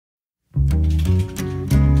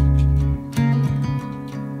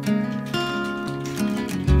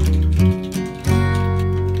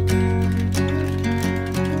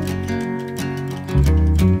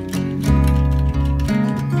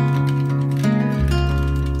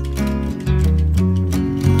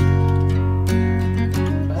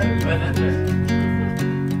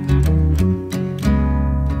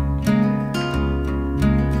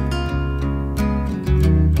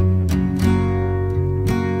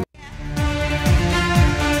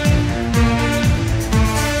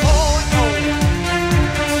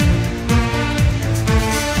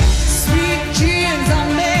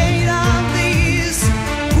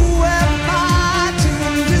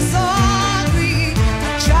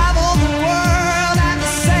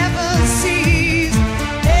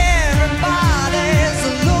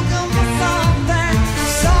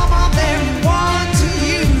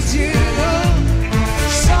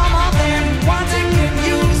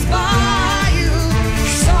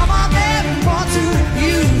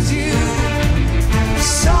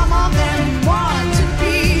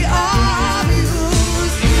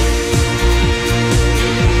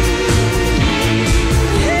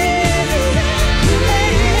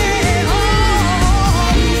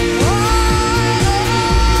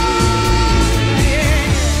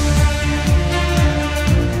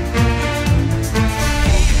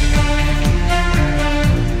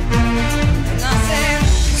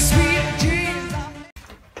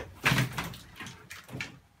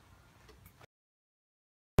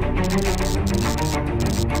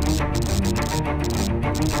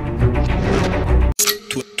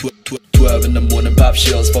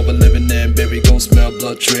shells for a living and berry gon' smell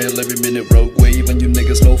blood trail every minute rogue wave and you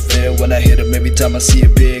niggas no fair. When I hit him every time I see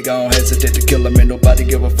it big, I don't hesitate to kill him. Ain't nobody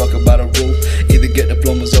give a fuck about a rule. Either get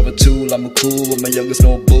diplomas or a tool. I'm a cool with my youngest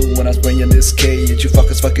no boo. When I spring in this cage, you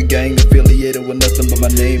fuckers fucking gang affiliated with nothing but my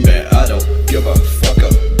name. Man, I don't give a fuck.